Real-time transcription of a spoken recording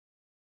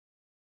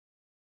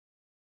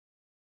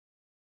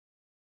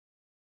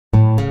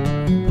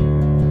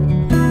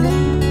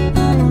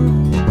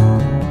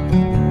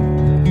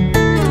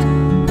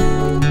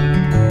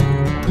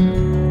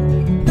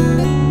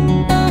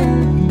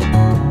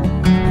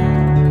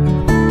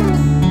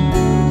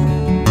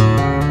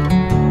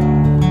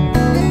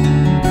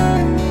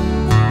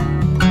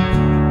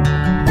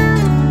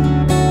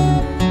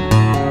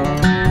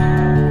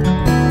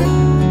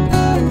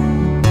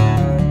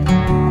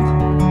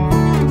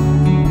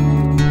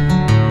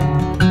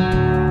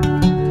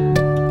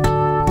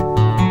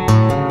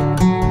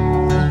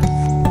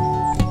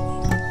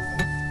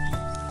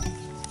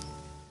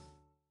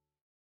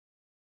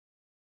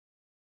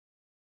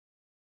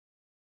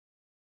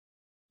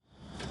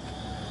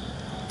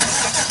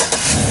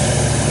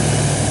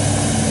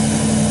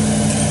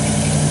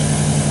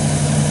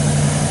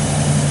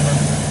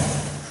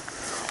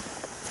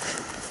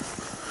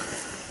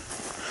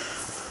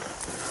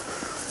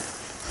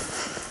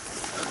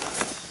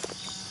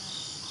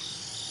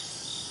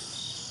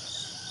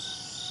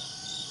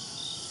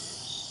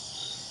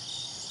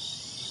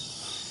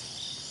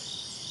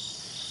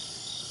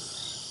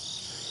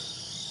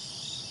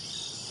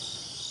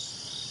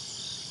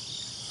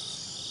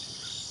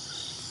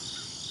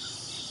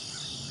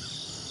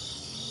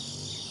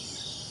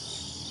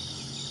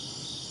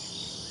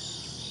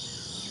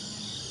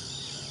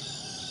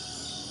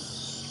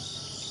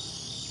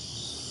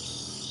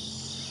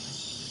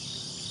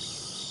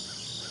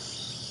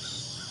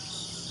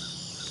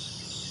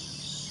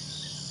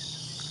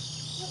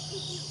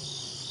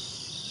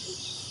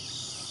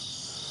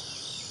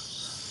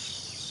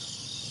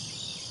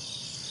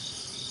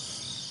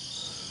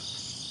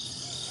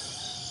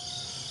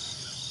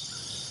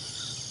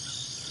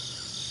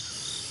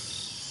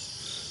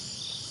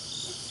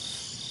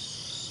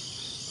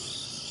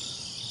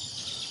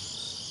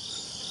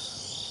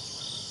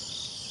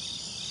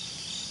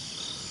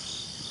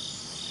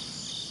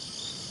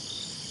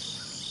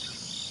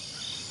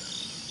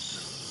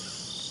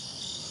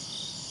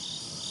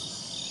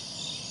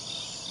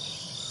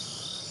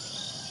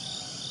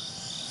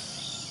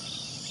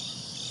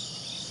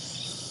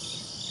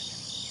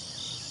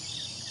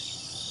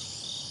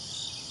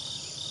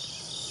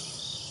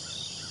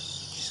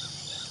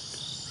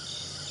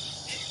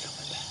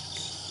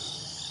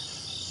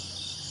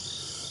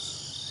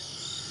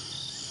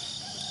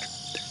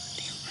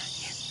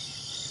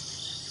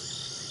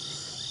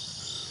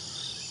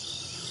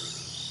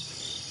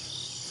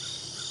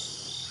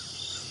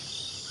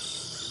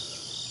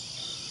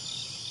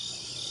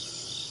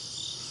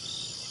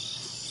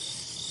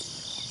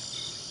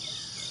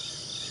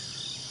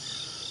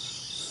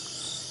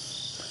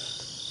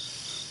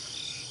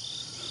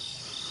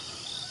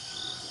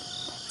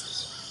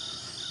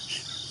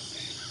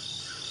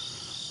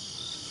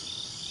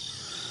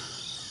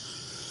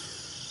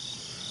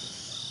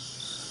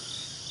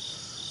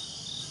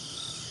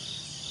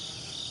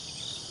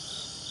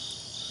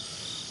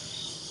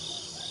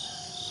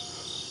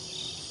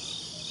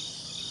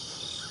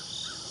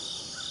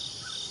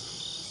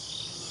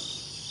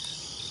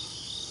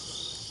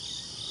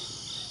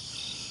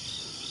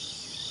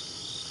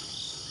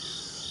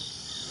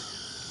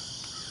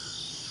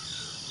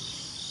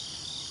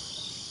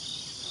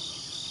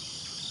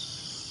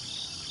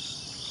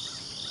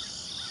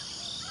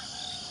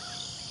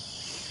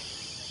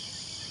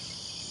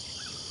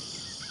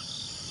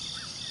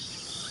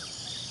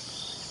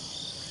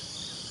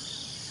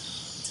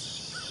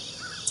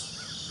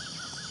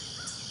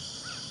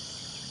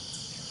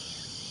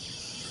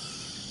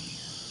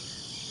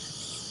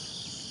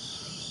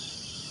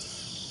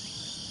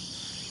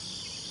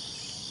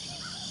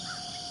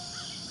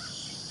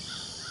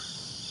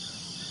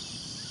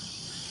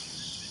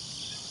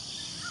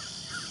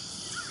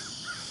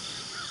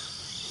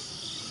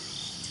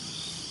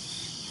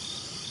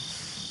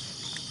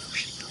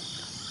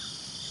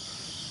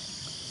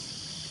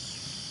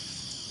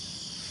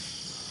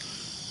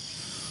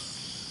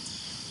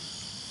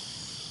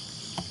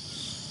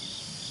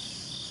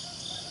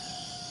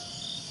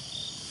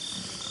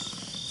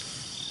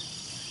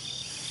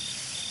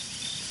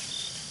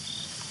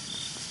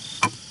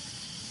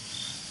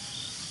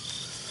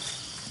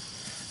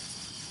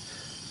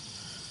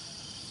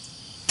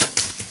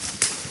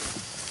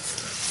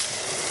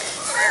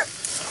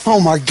Oh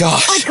my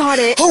gosh. I got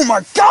it. Oh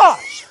my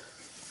gosh.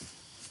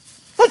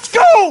 Let's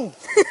go.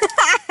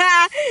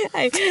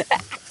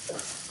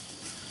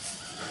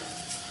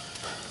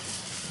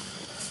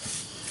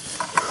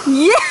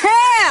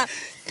 Yeah.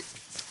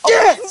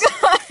 Yes. Oh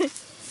my God.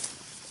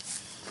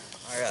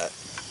 All right.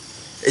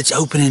 It's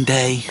opening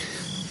day.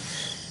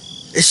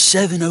 It's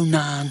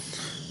 7:09.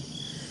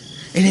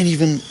 It ain't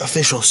even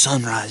official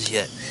sunrise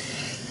yet.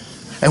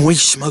 And we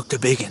smoked a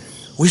big one.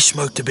 We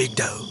smoked a big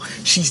doe.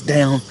 She's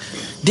down.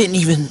 Didn't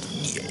even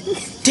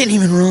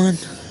run.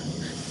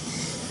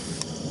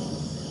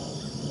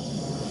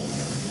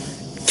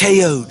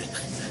 KO'd.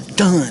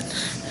 Done.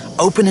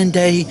 Opening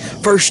day.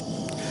 First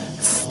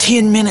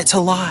 10 minutes a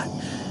lot.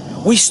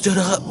 We stood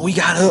up. We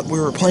got up. We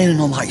were planning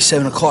on like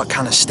 7 o'clock,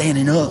 kind of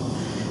standing up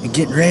and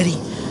getting ready.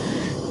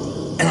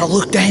 And I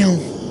look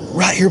down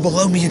right here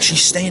below me, and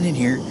she's standing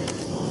here.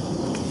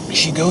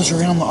 She goes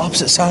around the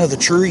opposite side of the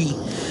tree,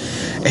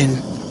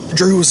 and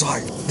Drew was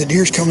like, the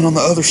deer's coming on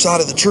the other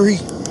side of the tree.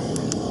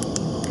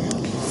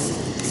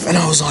 And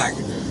I was like,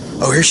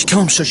 oh, here she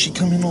comes. So she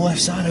come in the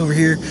left side over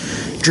here,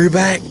 drew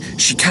back.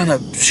 She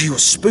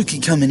was spooky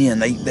coming in.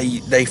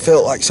 They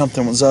felt like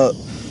something was up.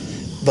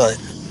 But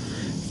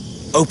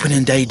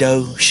opening day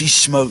doe, she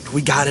smoked.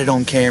 We got it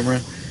on camera.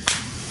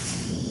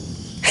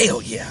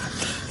 Hell yeah.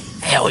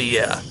 Hell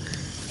yeah.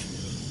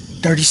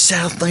 Dirty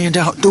Southland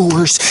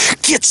Outdoors.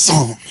 Get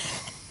some.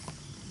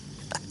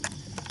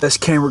 Best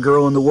camera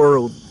girl in the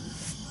world.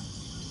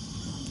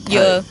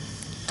 Yeah.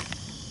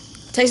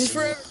 Takes us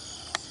forever.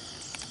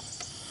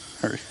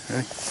 Hurry.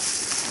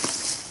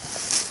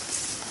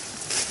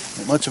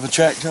 Not much of a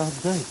track job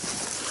today.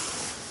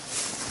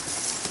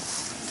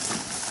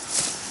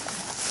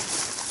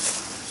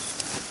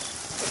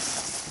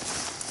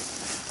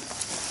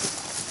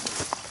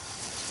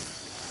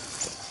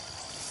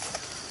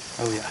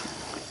 Oh yeah.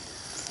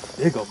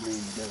 Big old man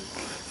doe.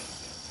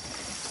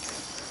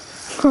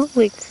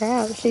 Holy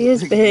crap, she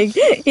is big.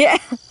 Yeah.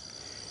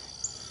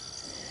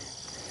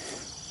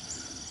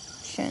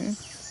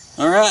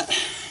 All right.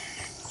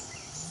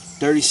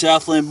 Dirty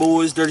Southland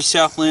boys, Dirty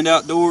Southland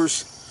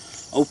Outdoors.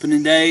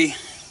 Opening day.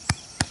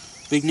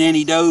 Big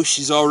nanny doe,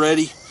 she's all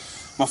ready.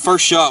 My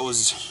first shot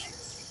was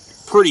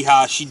pretty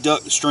high. She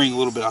ducked the string a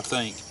little bit, I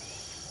think.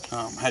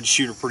 Had to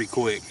shoot her pretty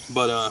quick.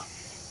 But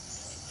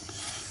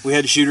we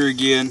had to shoot her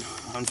again.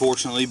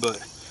 unfortunately, but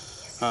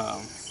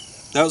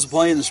that was the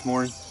plan this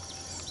morning.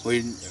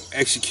 We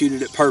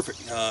executed it perfect.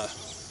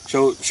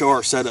 Show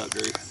our setup,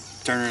 Drew.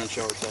 Turn around and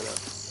show our setup.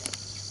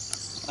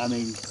 I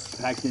mean,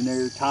 packed in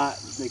there tight.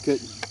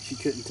 She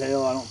couldn't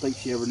tell. I don't think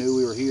she ever knew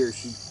we were here.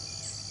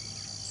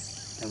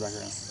 Turn back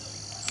around.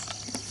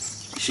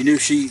 She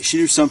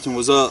knew something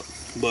was up,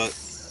 but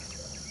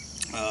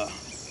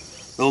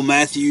old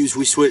Matthews,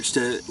 we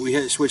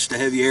had switched to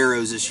heavy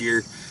arrows this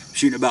year,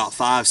 shooting about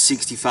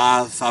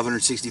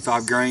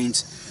 565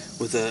 grains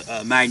with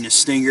a Magnus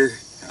Stinger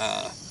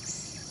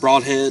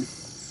broadhead.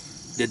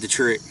 Did the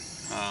trick.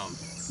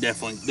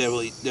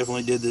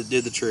 Definitely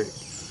did the trick.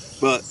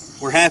 But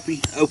we're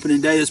happy.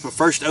 Opening day. This is my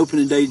first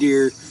opening day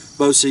deer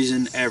bow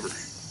season ever.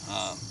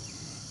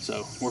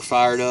 So we're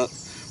fired up.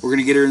 We're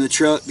gonna get her in the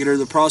truck, get her to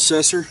the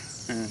processor.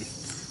 And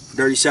for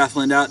Dirty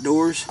Southland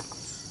Outdoors,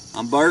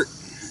 I'm Bert.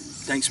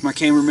 Thanks to my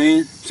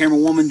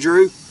camerawoman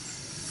Drew.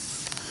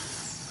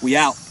 We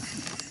out.